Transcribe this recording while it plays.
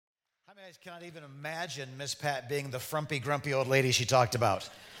How many guys cannot even imagine Miss Pat being the frumpy, grumpy old lady she talked about?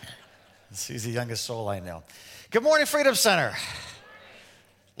 She's the youngest soul I know. Good morning, Freedom Center.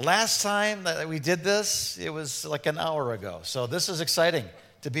 Last time that we did this, it was like an hour ago. So this is exciting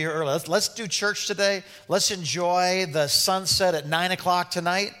to be here early. Let's do church today. Let's enjoy the sunset at 9 o'clock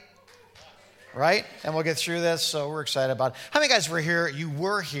tonight, right? And we'll get through this, so we're excited about it. How many guys were here? You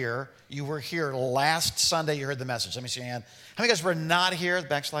were here last Sunday. You heard the message. Let me see your hand. How many guys were not here? The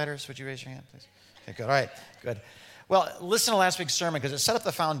backsliders, would you raise your hand, please? Okay, good. All right, good. Well, listen to last week's sermon because it set up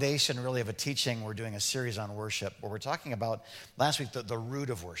the foundation really of a teaching. We're doing a series on worship where we're talking about last week the root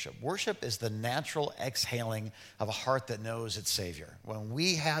of worship. Worship is the natural exhaling of a heart that knows its Savior. When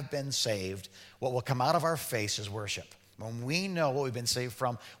we have been saved, what will come out of our face is worship. When we know what we've been saved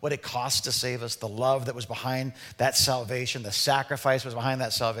from, what it costs to save us, the love that was behind that salvation, the sacrifice was behind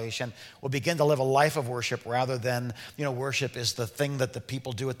that salvation, we'll begin to live a life of worship rather than, worship is the thing that the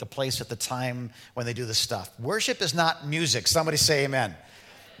people do at the place at the time when they do the stuff. Worship is not music. Somebody say amen.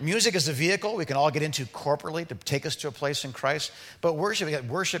 Music is a vehicle we can all get into corporately to take us to a place in Christ. But worship, we got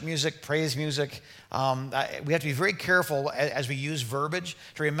worship music, praise music. We have to be very careful as we use verbiage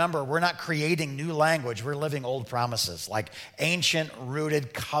to remember we're not creating new language. We're living old promises. Like ancient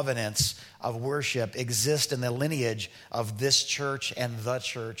rooted covenants of worship exist in the lineage of this church and the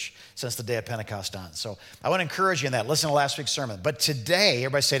church since the day of Pentecost on. So I want to encourage you in that. Listen to last week's sermon. But today,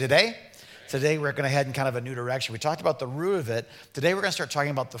 everybody say today. Today, we're going to head in kind of a new direction. We talked about the root of it. Today, we're going to start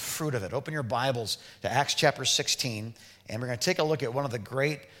talking about the fruit of it. Open your Bibles to Acts chapter 16, and we're going to take a look at one of the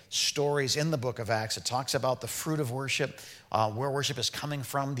great stories in the book of Acts. It talks about the fruit of worship, where worship is coming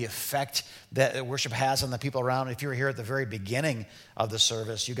from, the effect that worship has on the people around. If you were here at the very beginning of the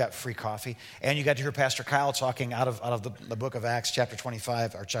service, you got free coffee, and you got to hear Pastor Kyle talking out of the book of Acts, chapter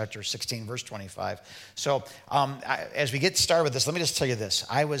 25, or chapter 16, verse 25. So as we get started with this, let me just tell you this.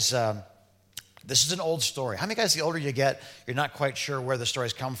 This is an old story. How many guys, the older you get, you're not quite sure where the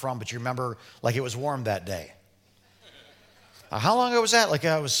stories come from, but you remember like it was warm that day? How long ago was that? Like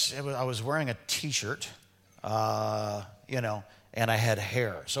I was wearing a T-shirt, and I had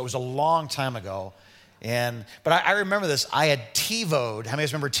hair. So it was a long time ago. But I remember this. I had TiVo'd. How many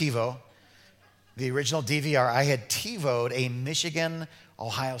guys remember TiVo? The original DVR. I had TiVo'd a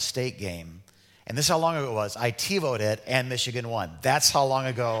Michigan-Ohio State game. And this is how long ago it was. I TiVo'd it, and Michigan won. That's how long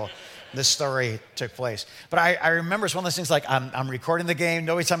ago this story took place. But I remember it's one of those things like I'm recording the game.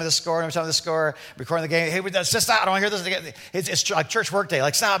 Nobody's telling me the score. Nobody's telling me the score. Recording the game. Hey, just stop. I don't want to hear this again. It's like church work day.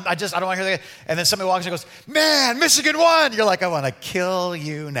 Like, stop. I don't want to hear that. And then somebody walks in and goes, man, Michigan won. You're like, I want to kill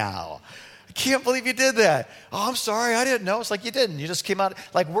you now. I can't believe you did that. Oh, I'm sorry. I didn't know. It's like you didn't. You just came out.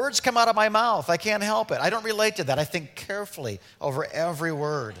 Like words come out of my mouth. I can't help it. I don't relate to that. I think carefully over every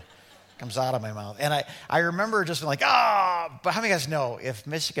word comes out of my mouth. And I remember just being like, but how many of you guys know if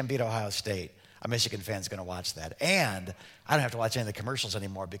Michigan beat Ohio State, a Michigan fan's going to watch that. And I don't have to watch any of the commercials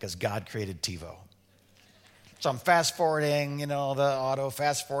anymore because God created TiVo. So I'm fast-forwarding, the auto,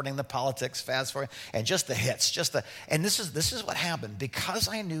 fast-forwarding the politics, fast-forwarding, and just the hits, and this is what happened. Because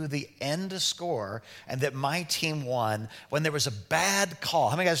I knew the end score and that my team won, when there was a bad call.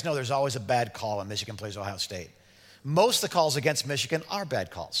 How many of you guys know there's always a bad call when Michigan plays Ohio State? Most of the calls against Michigan are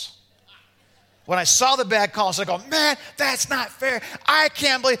bad calls. When I saw the bad calls, I go, man, that's not fair. I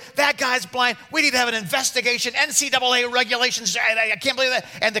can't believe that guy's blind. We need to have an investigation. NCAA regulations. I can't believe that.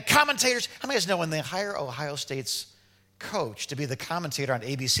 And the commentators, how many of you guys know when they hire Ohio State's coach to be the commentator on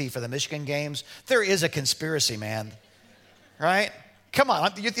ABC for the Michigan games, there is a conspiracy, man. Right? Come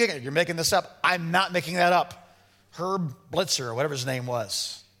on. You're making this up. I'm not making that up. Herb Blitzer, or whatever his name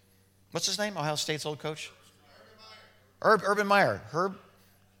was. What's his name? Ohio State's old coach? Urban Meyer. Herb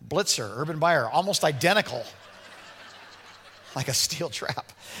Blitzer, Urban Meyer, almost identical. Like a steel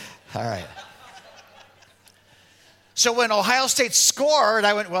trap. All right. So when Ohio State scored,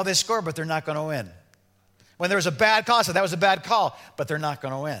 I went, well, they scored, but they're not going to win. When there was a bad call, I said, that was a bad call, but they're not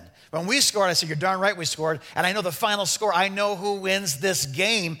going to win. When we scored, I said, you're darn right we scored, and I know the final score. I know who wins this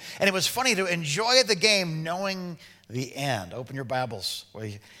game. And it was funny to enjoy the game knowing the end. Open your Bibles.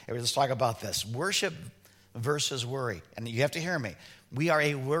 Let's talk about this. Worship versus worry. And you have to hear me. We are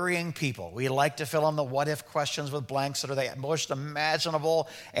a worrying people. We like to fill in the what-if questions with blanks that are the most imaginable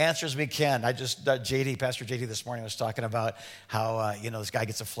answers we can. Pastor JD this morning was talking about how, this guy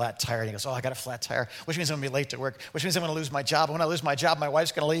gets a flat tire, and he goes, I got a flat tire, which means I'm going to be late to work, which means I'm going to lose my job. And when I lose my job, my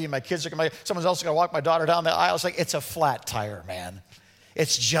wife's going to leave, my kids are going to, someone else is going to walk my daughter down the aisle. It's like, it's a flat tire, man.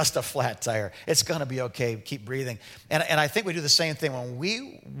 It's just a flat tire. It's going to be okay. Keep breathing. And I think we do the same thing. When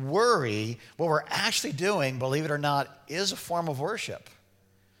we worry, what we're actually doing, believe it or not, is a form of worship.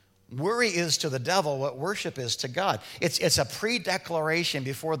 Worry is to the devil what worship is to God. It's a pre-declaration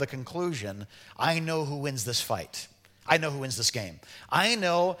before the conclusion. I know who wins this fight. I know who wins this game. I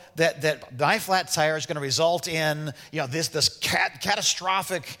know that my flat tire is going to result in this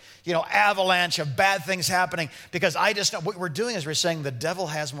catastrophic avalanche of bad things happening, because I just know what we're doing is we're saying the devil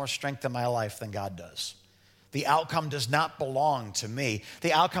has more strength in my life than God does. The outcome does not belong to me.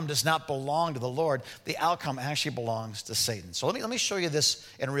 The outcome does not belong to the Lord. The outcome actually belongs to Satan. So let me show you this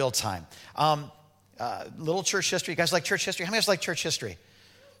in real time. Little church history. You guys like church history? How many of you guys like church history?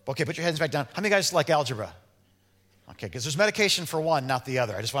 Okay, put your heads back down. How many of you guys like algebra? Okay, because there's medication for one, not the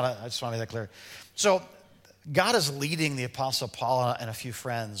other. I just want to make that clear. So God is leading the Apostle Paul and a few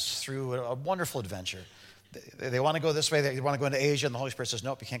friends through a wonderful adventure. They want to go this way. They want to go into Asia, and the Holy Spirit says,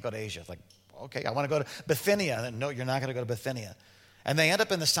 nope, you can't go to Asia. It's like, okay, I want to go to Bithynia. No, you're not going to go to Bithynia. And they end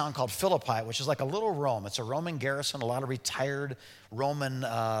up in this town called Philippi, which is like a little Rome. It's a Roman garrison, a lot of retired Roman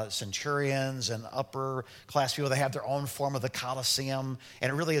centurions and upper class people. They have their own form of the Colosseum.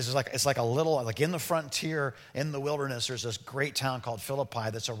 And it really is it's like a little, like in the frontier, in the wilderness, there's this great town called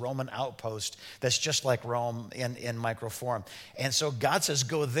Philippi that's a Roman outpost that's just like Rome in micro form. And so God says,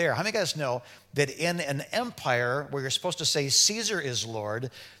 go there. How many of you guys know that in an empire where you're supposed to say Caesar is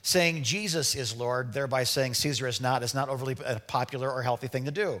Lord, saying Jesus is Lord, thereby saying Caesar is not overly a popular or healthy thing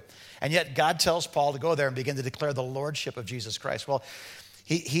to do. And yet God tells Paul to go there and begin to declare the lordship of Jesus Christ. Well,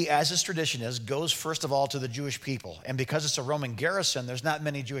 he, as his tradition is, goes first of all to the Jewish people. And because it's a Roman garrison, there's not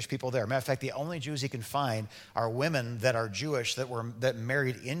many Jewish people there. Matter of fact, the only Jews he can find are women that are Jewish that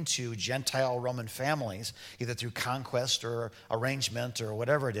married into Gentile Roman families, either through conquest or arrangement or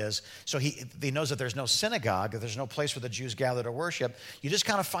whatever it is. So he knows that there's no synagogue, that there's no place where the Jews gather to worship. You just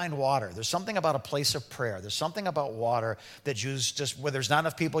kind of find water. There's something about a place of prayer. There's something about water that Jews just, where there's not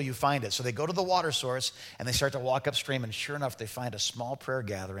enough people, you find it. So they go to the water source and they start to walk upstream, and sure enough, they find a small prayer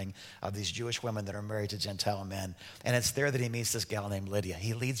gathering of these Jewish women that are married to Gentile men. And it's there that he meets this gal named Lydia.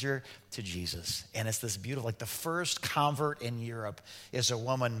 He leads her to Jesus. And it's this beautiful, like the first convert in Europe is a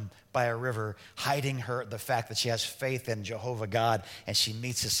woman by a river hiding the fact that she has faith in Jehovah God, and she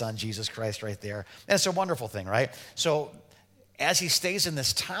meets his son, Jesus Christ, right there. And it's a wonderful thing, right? So as he stays in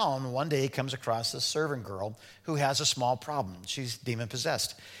this town, one day he comes across this servant girl who has a small problem. She's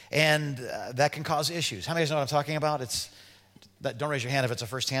demon-possessed. And that can cause issues. How many of you know what I'm talking about? Don't raise your hand if it's a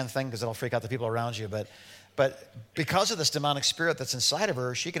first-hand thing, because it'll freak out the people around you. But because of this demonic spirit that's inside of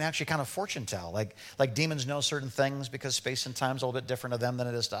her, she can actually kind of fortune tell. Like demons know certain things because space and time is a little bit different to them than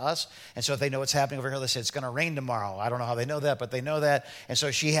it is to us. And so if they know what's happening over here, they say, it's going to rain tomorrow. I don't know how they know that, but they know that. And so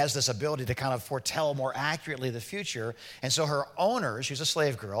she has this ability to kind of foretell more accurately the future. And so her owners, she's a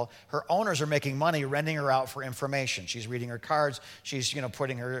slave girl, her owners are making money renting her out for information. She's reading her cards. She's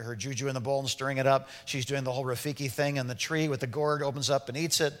putting her juju in the bowl and stirring it up. She's doing the whole Rafiki thing in the tree with the gourd, opens up and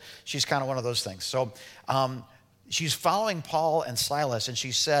eats it. She's kind of one of those things. So she's following Paul and Silas, and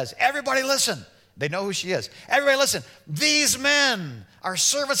she says, everybody listen. They know who she is. Everybody listen. These men are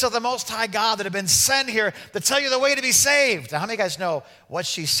servants of the Most High God that have been sent here to tell you the way to be saved. Now, how many of you guys know what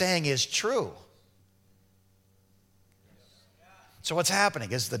she's saying is true? So what's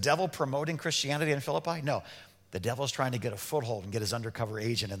happening? Is the devil promoting Christianity in Philippi? No. The devil's trying to get a foothold and get his undercover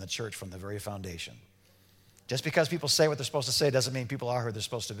agent in the church from the very foundation. Just because people say what they're supposed to say doesn't mean people are who they're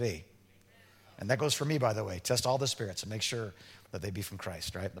supposed to be. And that goes for me, by the way. Test all the spirits and make sure that they be from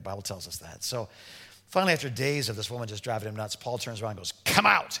Christ, right? The Bible tells us that. So finally, after days of this woman just driving him nuts, Paul turns around and goes, come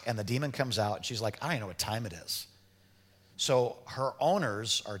out. And the demon comes out, and she's like, I don't even know what time it is. So her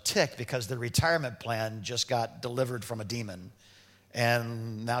owners are ticked because the retirement plan just got delivered from a demon.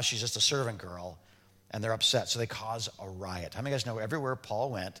 And now she's just a servant girl, and they're upset. So they cause a riot. How many of you guys know everywhere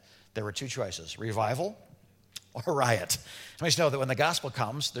Paul went, there were two choices, revival or riot? How many of you know that when the gospel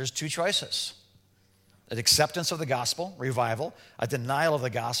comes, there's two choices? An acceptance of the gospel, revival, a denial of the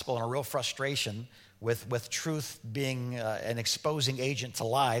gospel, and a real frustration with truth being an exposing agent to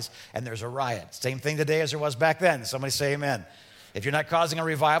lies, and there's a riot. Same thing today as there was back then. Somebody say amen. If you're not causing a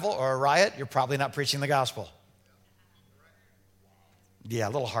revival or a riot, you're probably not preaching the gospel. Yeah,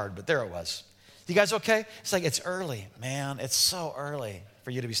 a little hard, but there it was. You guys okay? It's like, it's early, man. It's so early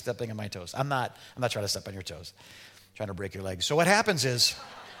for you to be stepping on my toes. I'm not trying to step on your toes. I'm trying to break your legs. So what happens is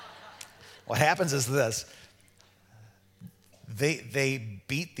this. They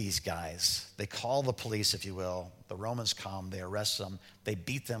beat these guys. They call the police, if you will. The Romans come. They arrest them. They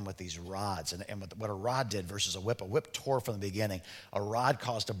beat them with these rods. And what a rod did versus a whip tore from the beginning. A rod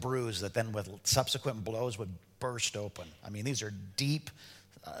caused a bruise that then with subsequent blows would burst open. I mean, these are deep,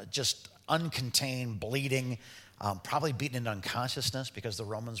 just uncontained, bleeding. probably beaten into unconsciousness because the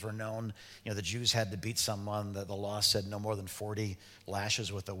Romans were known. The Jews had to beat someone. The law said no more than 40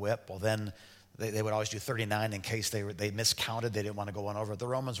 lashes with a whip. Well, then they would always do 39 in case they miscounted. They didn't want to go one over. The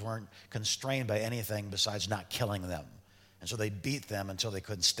Romans weren't constrained by anything besides not killing them. And so they beat them until they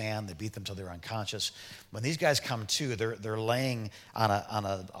couldn't stand. They beat them until they were unconscious. When these guys come to, they're laying on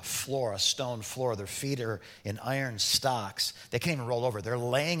a floor, a stone floor. Their feet are in iron stocks. They can't even roll over. They're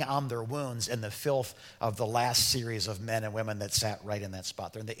laying on their wounds in the filth of the last series of men and women that sat right in that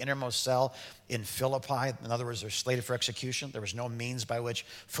spot. They're in the innermost cell in Philippi. In other words, they're slated for execution. There was no means by which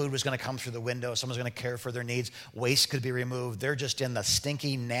food was going to come through the window. Someone's going to care for their needs. Waste could be removed. They're just in the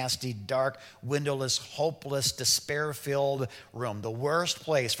stinky, nasty, dark, windowless, hopeless, despair-filled room, the worst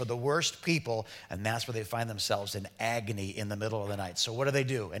place for the worst people, and that's where they find themselves in agony in the middle of the night. So what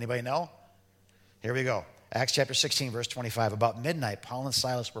do? Anybody know? Here we go. Acts chapter 16, verse 25. About midnight, Paul and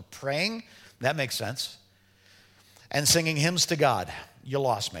Silas were praying. That makes sense. And singing hymns to God. You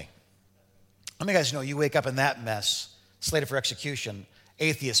lost me. How many guys know you wake up in that mess, slated for execution,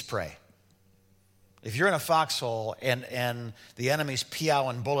 atheists pray? If you're in a foxhole and the enemy's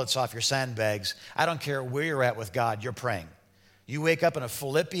peowing bullets off your sandbags, I don't care where you're at with God, you're praying. You wake up in a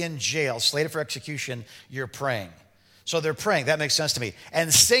Philippian jail, slated for execution, you're praying. So they're praying, that makes sense to me.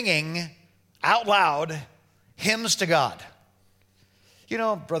 And singing out loud hymns to God.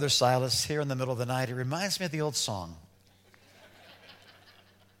 Brother Silas, here in the middle of the night, it reminds me of the old song.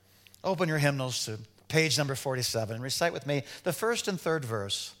 Open your hymnals to page number 47 and recite with me the first and third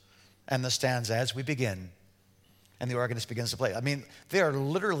verse and the stanza as we begin, and the organist begins to play. They are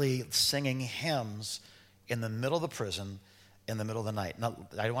literally singing hymns in the middle of the prison, in the middle of the night. Now,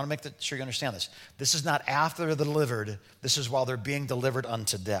 I want to make sure you understand this. This is not after they're delivered. This is while they're being delivered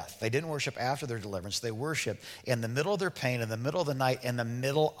unto death. They didn't worship after their deliverance. They worship in the middle of their pain, in the middle of the night, in the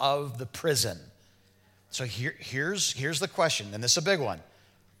middle of the prison. So here's the question, and this is a big one.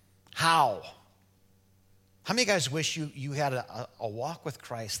 How? How many guys wish you had a walk with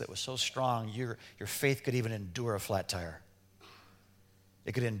Christ that was so strong your faith could even endure a flat tire?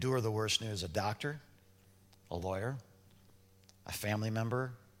 It could endure the worst news a doctor, a lawyer, a family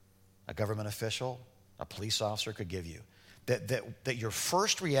member, a government official, a police officer could give you. That your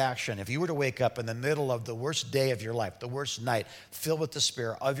first reaction, if you were to wake up in the middle of the worst day of your life, the worst night, filled with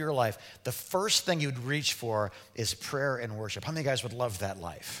despair of your life, the first thing you'd reach for is prayer and worship. How many guys would love that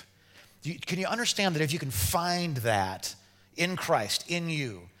life? Can you understand that if you can find that in Christ, in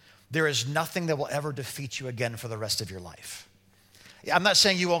you, there is nothing that will ever defeat you again for the rest of your life? I'm not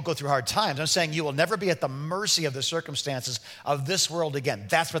saying you won't go through hard times. I'm saying you will never be at the mercy of the circumstances of this world again.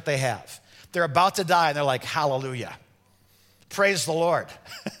 That's what they have. They're about to die, and they're like, hallelujah. Praise the Lord.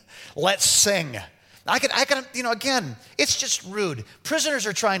 Let's sing. I can, again, it's just rude. Prisoners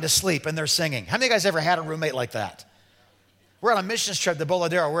are trying to sleep, and they're singing. How many of you guys ever had a roommate like that? We're on a missions trip to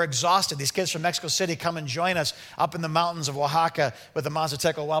Boladero. We're exhausted. These kids from Mexico City come and join us up in the mountains of Oaxaca with the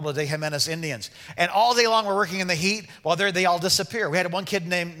Mazateco Huautla de Jimenez Indians. And all day long we're working in the heat while they all disappear. We had one kid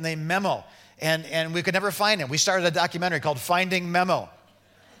named Memo, and we could never find him. We started a documentary called Finding Memo.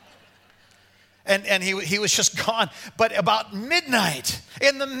 And he was just gone. But about midnight,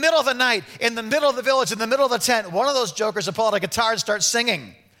 in the middle of the night, in the middle of the village, in the middle of the tent, one of those jokers would pull out a guitar and start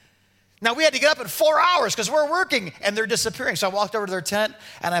singing. Now, we had to get up in 4 hours because we're working, and they're disappearing. So I walked over to their tent,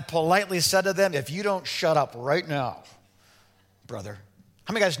 and I politely said to them, if you don't shut up right now, brother.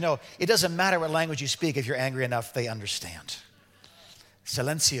 How many guys know it doesn't matter what language you speak if you're angry enough, they understand.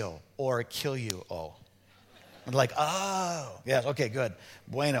 Silencio, or kill you, oh. And like, oh, yes, okay, good,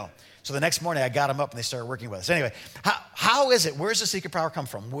 bueno. So the next morning, I got them up, and they started working with us. Anyway, how is it? Where does the secret power come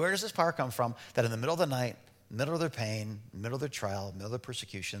from? Where does this power come from that in the middle of the night, middle of their pain, middle of their trial, middle of their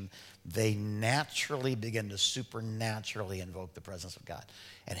persecution, they naturally begin to supernaturally invoke the presence of God?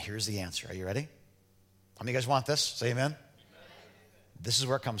 And here's the answer. Are you ready? How many of you guys want this? Say amen. This is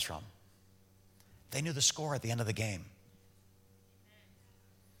where it comes from. They knew the score at the end of the game.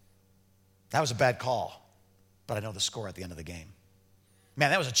 That was a bad call, but I know the score at the end of the game. Man,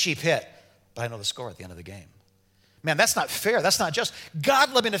 that was a cheap hit, but I know the score at the end of the game. Man, that's not fair. That's not just.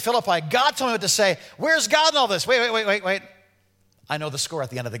 God led me to Philippi. God told me what to say. Where's God in all this? Wait. I know the score at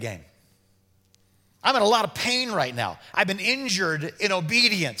the end of the game. I'm in a lot of pain right now. I've been injured in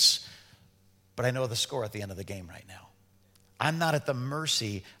obedience, but I know the score at the end of the game right now. I'm not at the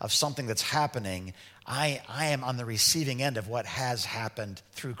mercy of something that's happening. I am on the receiving end of what has happened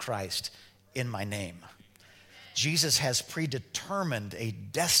through Christ in my name. Jesus has predetermined a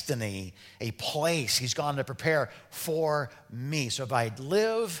destiny, a place he's gone to prepare for me. So if I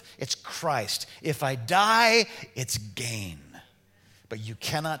live, it's Christ. If I die, it's gain. but you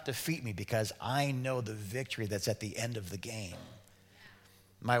cannot defeat me because I know the victory that's at the end of the game.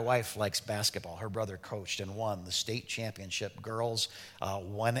 My wife likes basketball. Her brother coached and won the state championship girls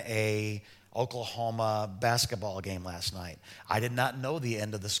 1A Oklahoma basketball game last night. I did not know the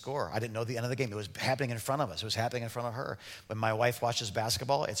end of the score. I didn't know the end of the game. It was happening in front of us. It was happening in front of her. When my wife watches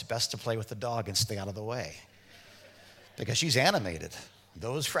basketball, it's best to play with the dog and stay out of the way because she's animated.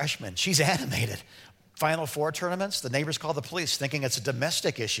 Those freshmen, she's animated. Final Four tournaments, the neighbors call the police thinking it's a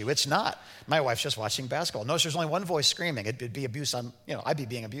domestic issue. It's not. My wife's just watching basketball. Notice there's only one voice screaming. It'd be abuse. I'd be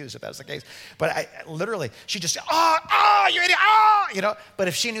being abused if that was the case. But I literally, she just, you idiot, But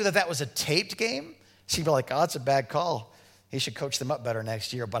if she knew that was a taped game, she'd be like, it's a bad call. He should coach them up better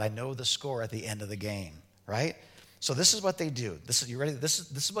next year. But I know the score at the end of the game, right? So this is what they do. You ready? This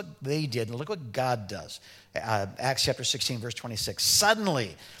is what they did. And look what God does. Acts chapter 16, verse 26.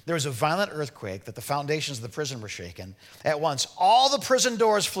 Suddenly, there was a violent earthquake that the foundations of the prison were shaken. At once, all the prison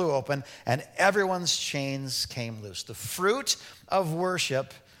doors flew open and everyone's chains came loose. The fruit of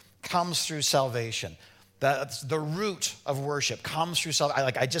worship comes through salvation. The root of worship comes through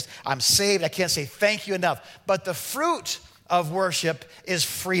salvation. I'm saved. I can't say thank you enough. But the fruit of worship is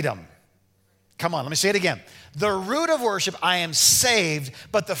freedom. Come on, let me say it again. The root of worship, I am saved,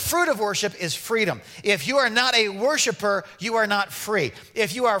 but the fruit of worship is freedom. If you are not a worshiper, you are not free.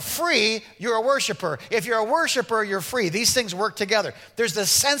 If you are free, you're a worshiper. If you're a worshiper, you're free. These things work together. There's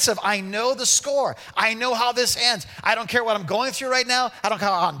this sense of, I know the score. I know how this ends. I don't care what I'm going through right now. I don't care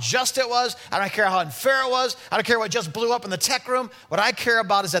how unjust it was. I don't care how unfair it was. I don't care what just blew up in the tech room. What I care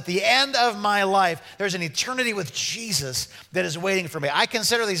about is at the end of my life, there's an eternity with Jesus that is waiting for me. I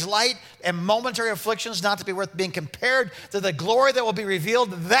consider these light and momentary afflictions not to be worth being compared to the glory that will be revealed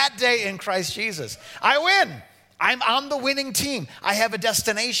that day in Christ Jesus. I win. I'm on the winning team. I have a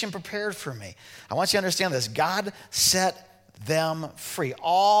destination prepared for me. I want you to understand this. God set them free.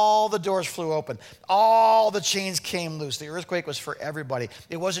 All the doors flew open. All the chains came loose. The earthquake was for everybody.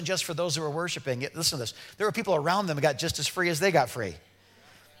 It wasn't just for those who were worshiping. Listen to this. There were people around them who got just as free as they got free.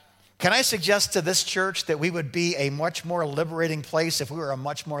 Can I suggest to this church that we would be a much more liberating place if we were a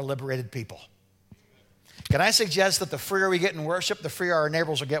much more liberated people? Can I suggest that the freer we get in worship, the freer our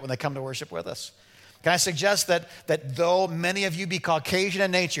neighbors will get when they come to worship with us? Can I suggest that though many of you be Caucasian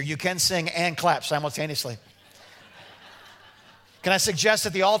in nature, you can sing and clap simultaneously? Can I suggest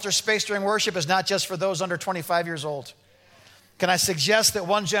that the altar space during worship is not just for those under 25 years old? Can I suggest that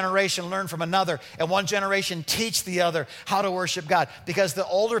one generation learn from another and one generation teach the other how to worship God? Because the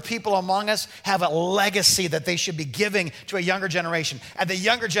older people among us have a legacy that they should be giving to a younger generation. And the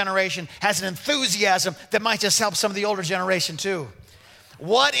younger generation has an enthusiasm that might just help some of the older generation too.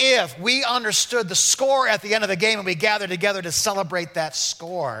 What if we understood the score at the end of the game and we gathered together to celebrate that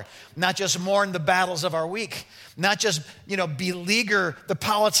score, not just mourn the battles of our week, not just, beleaguer the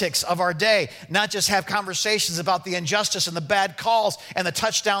politics of our day, not just have conversations about the injustice and the bad calls and the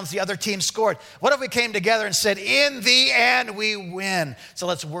touchdowns the other team scored. What if we came together and said, in the end, we win. So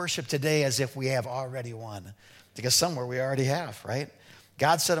let's worship today as if we have already won. Because somewhere we already have, right?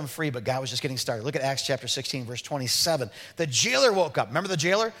 God set him free, but God was just getting started. Look at Acts chapter 16, verse 27. The jailer woke up. Remember the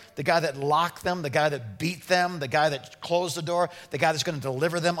jailer? The guy that locked them, the guy that beat them, the guy that closed the door, the guy that's going to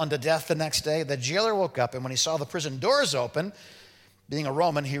deliver them unto death the next day. The jailer woke up, and when he saw the prison doors open, being a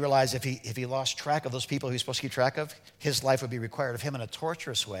Roman, he realized if he lost track of those people he was supposed to keep track of, his life would be required of him in a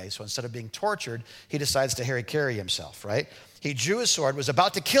torturous way. So instead of being tortured, he decides to harry-carry himself, right? He drew his sword, was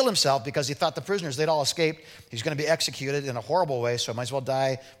about to kill himself because he thought the prisoners, they'd all escaped. He's going to be executed in a horrible way, so I might as well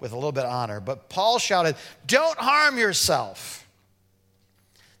die with a little bit of honor. But Paul shouted, "Don't harm yourself."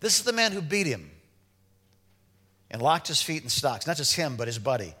 This is the man who beat him and locked his feet in stocks. Not just him, but his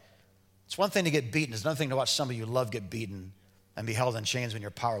buddy. It's one thing to get beaten. It's another thing to watch somebody you love get beaten and be held in chains when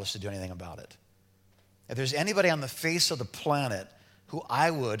you're powerless to do anything about it. If there's anybody on the face of the planet who I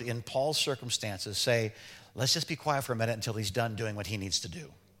would, in Paul's circumstances, say, let's just be quiet for a minute until he's done doing what he needs to do.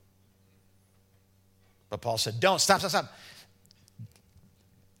 But Paul said, don't, stop.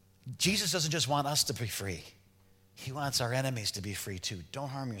 Jesus doesn't just want us to be free. He wants our enemies to be free too. Don't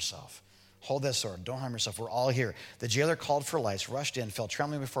harm yourself. Hold that sword. Don't harm yourself. We're all here. The jailer called for lights, rushed in, fell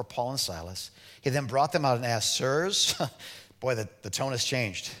trembling before Paul and Silas. He then brought them out and asked, sirs, boy, the tone has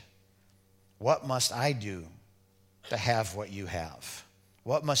changed. What must I do to have what you have?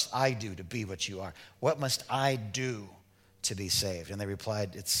 What must I do to be what you are? What must I do to be saved? And they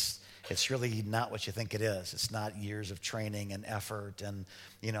replied, it's really not what you think it is. It's not years of training and effort and,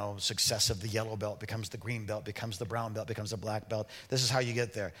 success of the yellow belt becomes the green belt, becomes the brown belt, becomes the black belt. This is how you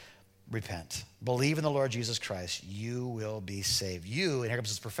get there. Repent. Believe in the Lord Jesus Christ. You will be saved. You, and here comes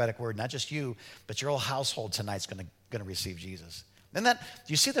this prophetic word, not just you, but your whole household tonight's going to receive Jesus. Do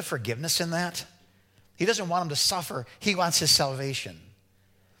you see the forgiveness in that? He doesn't want him to suffer. He wants his salvation.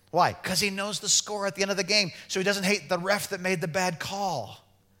 Why? Because he knows the score at the end of the game, so he doesn't hate the ref that made the bad call.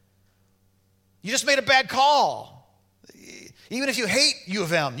 You just made a bad call. Even if you hate U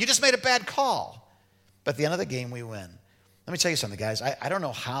of M, you just made a bad call. But at the end of the game, we win. Let me tell you something, guys. I don't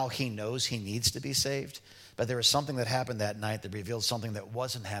know how he knows he needs to be saved, but there was something that happened that night that revealed something that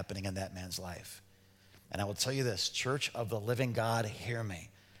wasn't happening in that man's life. And I will tell you this, Church of the Living God, hear me.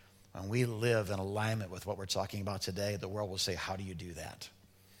 When we live in alignment with what we're talking about today, the world will say, how do you do that?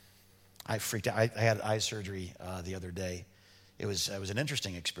 I freaked out. I had eye surgery the other day. It was an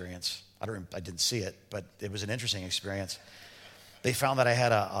interesting experience. I didn't see it, but it was an interesting experience. They found that I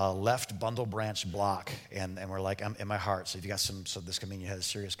had a left bundle branch block, and we're like, I'm in my heart. So if you got so this could mean you had a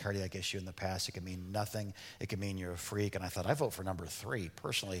serious cardiac issue in the past. It could mean nothing. It could mean you're a freak. And I thought, I vote for number 3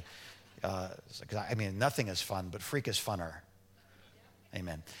 personally. Because nothing is fun, but freak is funner.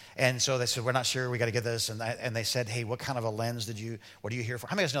 Amen. And so they said, we're not sure, we got to get this. And they said, hey, what kind of a lens what are you here for?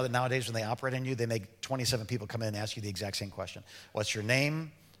 How many of us know that nowadays when they operate on you, they make 27 people come in and ask you the exact same question? What's your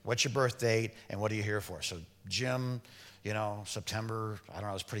name? What's your birth date? And what are you here for? So Jim, September, I don't know,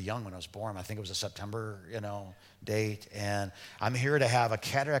 I was pretty young when I was born. I think it was a September, date. And I'm here to have a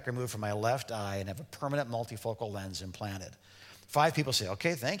cataract removed from my left eye and have a permanent multifocal lens implanted. 5 people say,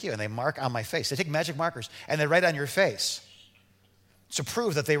 okay, thank you. And they mark on my face. They take magic markers and they write on your face. To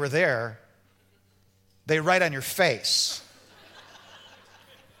prove that they were there, they write on your face.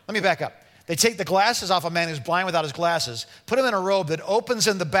 Let me back up. They take the glasses off a man who's blind without his glasses, put him in a robe that opens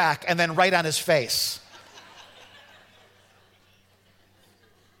in the back, and then write on his face.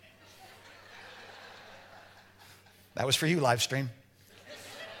 That was for you, live stream.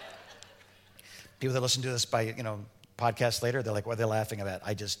 People that listen to this by, podcast later, they're like, what are they laughing about?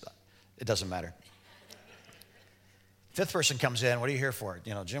 It doesn't matter. 5th person comes in, what are you here for?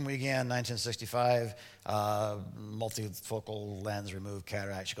 Jim Wiegand, 1965, multifocal lens removed,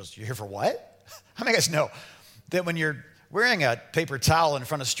 cataract. She goes, you're here for what? How many of you guys know that when you're wearing a paper towel in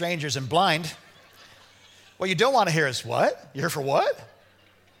front of strangers and blind, what you don't want to hear is what? You're here for what?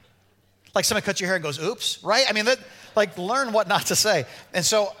 Like somebody cuts your hair and goes, oops, right? Learn what not to say. And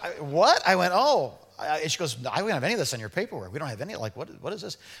so, what? I went, and she goes, I don't have any of this on your paperwork. We don't have any, what is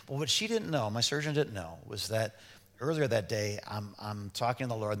this? Well, what she didn't know, my surgeon didn't know, was that earlier that day, I'm talking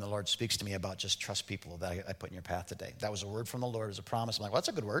to the Lord, and the Lord speaks to me about just trust people that I put in your path today. That was a word from the Lord, it was a promise. I'm like, well, that's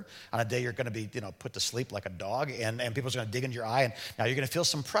a good word. On a day you're going to be, put to sleep like a dog, and people's going to dig into your eye, and now you're going to feel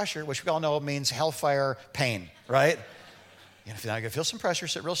some pressure, which we all know means hellfire pain, right? Now you're going to feel some pressure,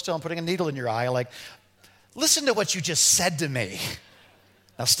 sit real still, and putting a needle in your eye, listen to what you just said to me.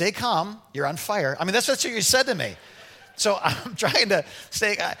 Now stay calm, you're on fire. That's what you said to me. So I'm trying to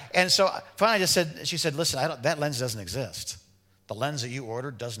stay, and so finally she said, listen, that lens doesn't exist. The lens that you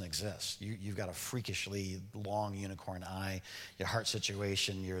ordered doesn't exist. You've got a freakishly long unicorn eye, your heart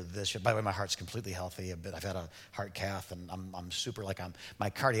situation, you're this. By the way, my heart's completely healthy. I've had a heart cath, and I'm super, my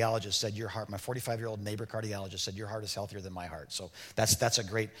cardiologist said my 45-year-old neighbor cardiologist said, your heart is healthier than my heart. So that's a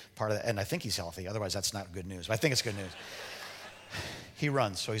great part of it, and I think he's healthy. Otherwise, that's not good news. But I think it's good news. He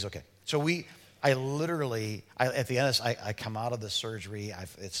runs, so he's okay. So I literally, at the end of this, I come out of the surgery.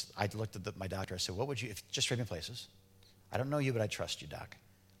 I looked at my doctor. I said, what would you, just trade me places. I don't know you, but I trust you, doc.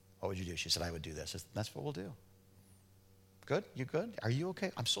 What would you do? She said, I would do this. That's what we'll do. Good? You good? Are you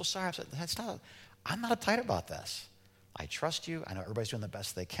okay? I'm so sorry. I said, I'm not uptight about this. I trust you. I know everybody's doing the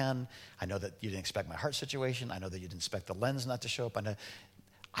best they can. I know that you didn't expect my heart situation. I know that you didn't expect the lens not to show up.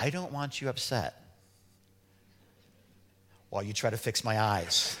 I don't want you upset while you try to fix my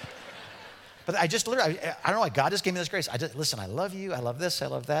eyes. But I don't know why God just gave me this grace. Listen, I love you, I love this, I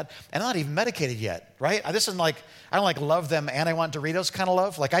love that. And I'm not even medicated yet, right? This isn't I don't love them and I want Doritos kind of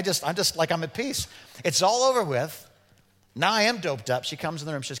love. I'm at peace. It's all over with. Now I am doped up. She comes in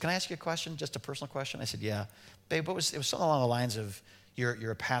the room, she says, can I ask you a question, just a personal question? I said, yeah. Babe, it was something along the lines of,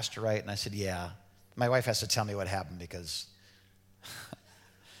 you're a pastor, right? And I said, yeah. My wife has to tell me what happened because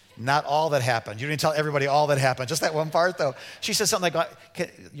not all that happened. You didn't tell everybody all that happened. Just that one part, though. She said something like,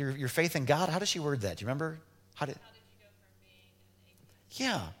 your faith in God? How does she word that? Do you remember? How did you go from being an atheist?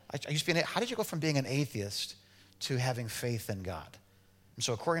 Yeah. I used to be how did you go from being an atheist to having faith in God? And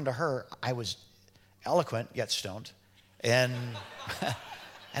so according to her, I was eloquent, yet stoned. And,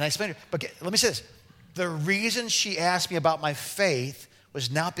 and I explained to her. But let me say this. The reason she asked me about my faith was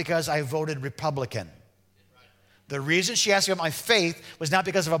not because I voted Republican. The reason she asked me about my faith was not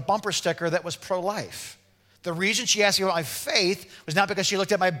because of a bumper sticker that was pro-life. The reason she asked me about my faith was not because she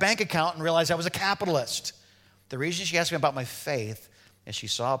looked at my bank account and realized I was a capitalist. The reason she asked me about my faith is she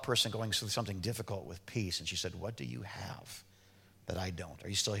saw a person going through something difficult with peace, and she said, what do you have that I don't. Are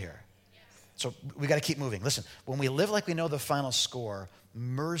you still here? So we got to keep moving. Listen, when we live like we know the final score,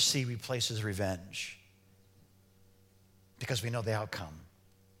 mercy replaces revenge because we know the outcome.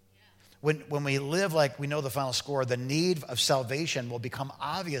 When we live like we know the final score, the need of salvation will become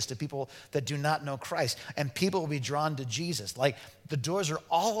obvious to people that do not know Christ, and people will be drawn to Jesus. Like the doors are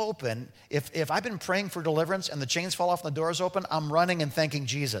all open. If I've been praying for deliverance and the chains fall off and the doors open, I'm running and thanking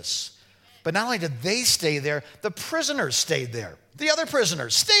Jesus. But not only did they stay there, the prisoners stayed there. The other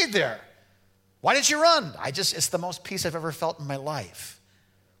prisoners stayed there. Why did you run? It's the most peace I've ever felt in my life.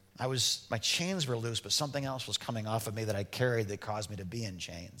 My chains were loose, but something else was coming off of me that I carried that caused me to be in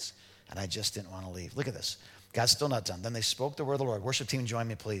chains. And I just didn't want to leave. Look at this. God's still not done. Then they spoke the word of the Lord. Worship team, join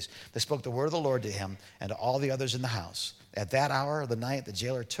me, please. They spoke the word of the Lord to him and to all the others in the house. At that hour of the night, the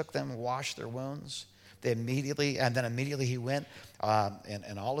jailer took them, washed their wounds. Then immediately he went,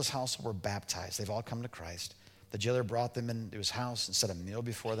 and all his household were baptized. They've all come to Christ. The jailer brought them into his house and set a meal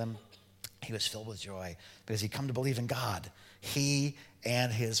before them. He was filled with joy because he'd come to believe in God. He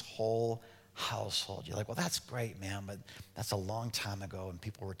and his whole household. You're like, well, that's great, man, but that's a long time ago, and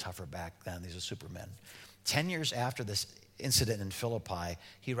people were tougher back then. These are supermen. 10 years after this incident in Philippi,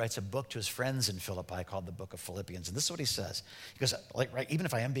 he writes a book to his friends in Philippi called the Book of Philippians. And this is what he says. He goes, even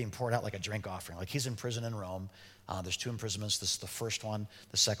if I am being poured out like a drink offering, like he's in prison in Rome, there's 2 imprisonments. This is the first one.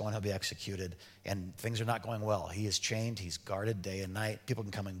 The second one, he'll be executed. And things are not going well. He is chained. He's guarded day and night. People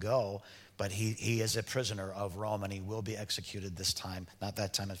can come and go. But he is a prisoner of Rome, and he will be executed this time. Not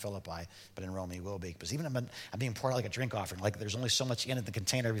that time in Philippi, but in Rome he will be. Because even I'm being poured out like a drink offering. Like there's only so much in the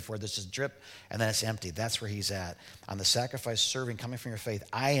container before this is drip, and then it's empty. That's where he's at. On the sacrifice serving coming from your faith,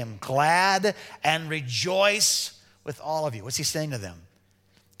 I am glad and rejoice with all of you. What's he saying to them?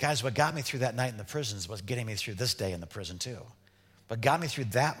 Guys, what got me through that night in the prisons was getting me through this day in the prison too. What got me through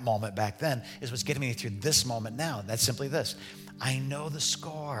that moment back then is what's getting me through this moment now. And that's simply this. I know the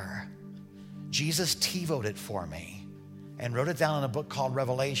score. Jesus TiVo'd it for me and wrote it down in a book called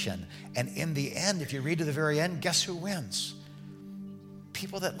Revelation. And in the end, if you read to the very end, guess who wins?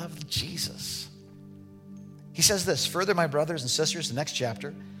 People that love Jesus. He says this, further, my brothers and sisters, the next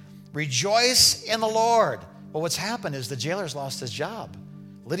chapter, rejoice in the Lord. Well, what's happened is the jailer's lost his job.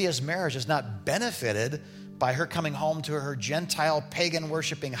 Lydia's marriage has not benefited by her coming home to her Gentile pagan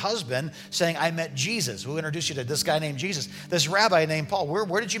worshiping husband saying, I met Jesus. Who introduced you to this guy named Jesus? This rabbi named Paul.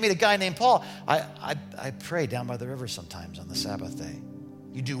 Where did you meet a guy named Paul? I pray down by the river sometimes on the Sabbath day.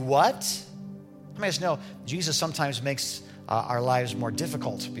 You do what? Let me just know, Jesus sometimes makes our lives more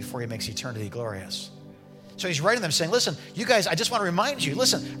difficult before he makes eternity glorious. So he's writing them saying, listen, you guys, I just want to remind you,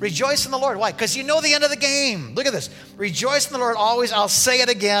 listen, rejoice in the Lord. Why? Because you know the end of the game. Look at this. Rejoice in the Lord always. I'll say it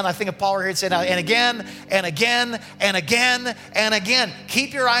again. I think if Paul were here, he'd say it now. And again, and again, and again, and again.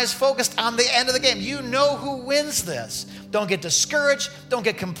 Keep your eyes focused on the end of the game. You know who wins this. Don't get discouraged. Don't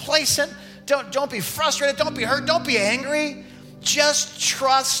get complacent. Don't be frustrated. Don't be hurt. Don't be angry. Just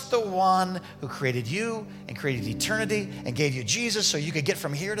trust the one who created you and created eternity and gave you Jesus so you could get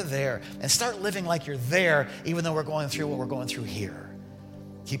from here to there and start living like you're there even though we're going through what we're going through here.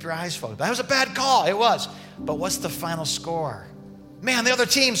 Keep your eyes focused. That was a bad call. It was. But what's the final score? Man, the other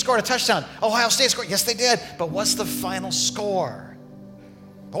team scored a touchdown. Ohio State scored. Yes, they did. But what's the final score?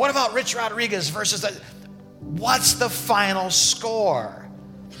 But what about Rich Rodriguez versus what's the final score?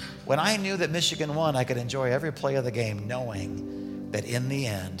 When I knew that Michigan won, I could enjoy every play of the game knowing that in the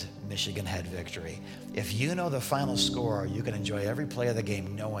end, Michigan had victory. If you know the final score, you can enjoy every play of the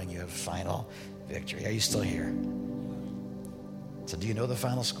game knowing you have final victory. Are you still here? So do you know the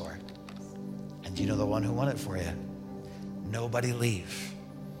final score? And do you know the one who won it for you? Nobody leave.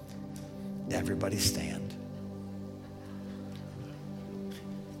 Everybody stand.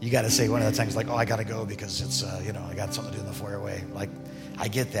 You got to say one of the times like, oh, I got to go because it's, I got something to do in the foyer-way. Like, I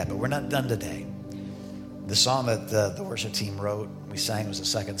get that, but we're not done today. The song that the worship team wrote, we sang, was the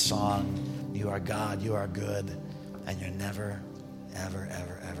second song. You are God, you are good, and you're never, ever,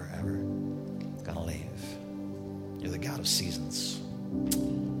 ever, ever, ever going to leave. You're the God of seasons.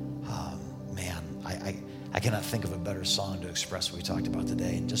 Man, I cannot think of a better song to express what we talked about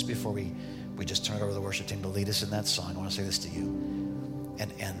today. And just before we just turn it over to the worship team to lead us in that song, I want to say this to you.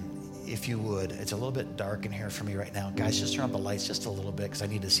 And if you would, it's a little bit dark in here for me right now. Guys, just turn on the lights just a little bit because I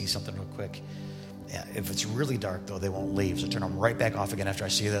need to see something real quick. Yeah, if it's really dark, though, they won't leave. So turn them right back off again after I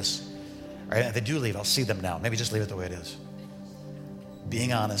see this. All right, if they do leave, I'll see them now. Maybe just leave it the way it is.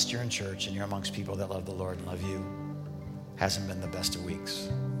 Being honest, you're in church and you're amongst people that love the Lord and love you. Hasn't been the best of weeks.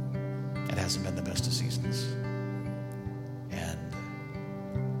 It hasn't been the best of seasons. And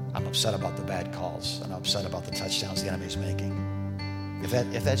I'm upset about the bad calls. And I'm upset about the touchdowns the enemy's making.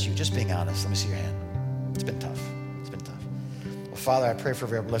 If that's you, just being honest, let me see your hand. It's been tough. It's been tough. Well, Father, I pray for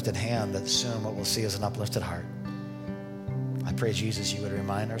every uplifted hand that soon what we'll see is an uplifted heart. I pray, Jesus, you would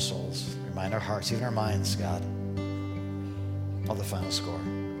remind our souls, remind our hearts, even our minds, God, of the final score.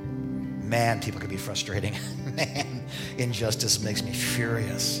 Man, people can be frustrating. Man, injustice makes me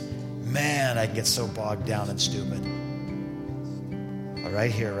furious. Man, I can get so bogged down and stupid. But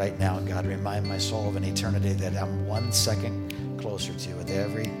right here, right now, God, remind my soul of an eternity that I'm 1 second closer to with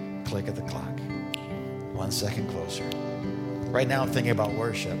every click of the clock. 1 second closer. Right now, I'm thinking about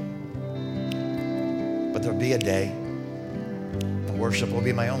worship. But there'll be a day when worship will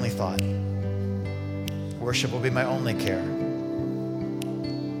be my only thought. Worship will be my only care.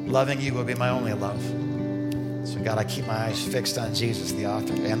 Loving you will be my only love. So God, I keep my eyes fixed on Jesus, the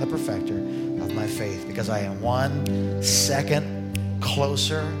author and the perfecter of my faith, because I am 1 second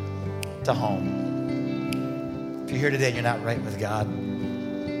closer to home. If you're here today and you're not right with God,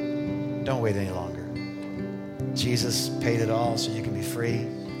 don't wait any longer. Jesus paid it all so you can be free.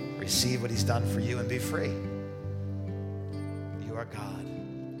 Receive what he's done for you and be free. You are God.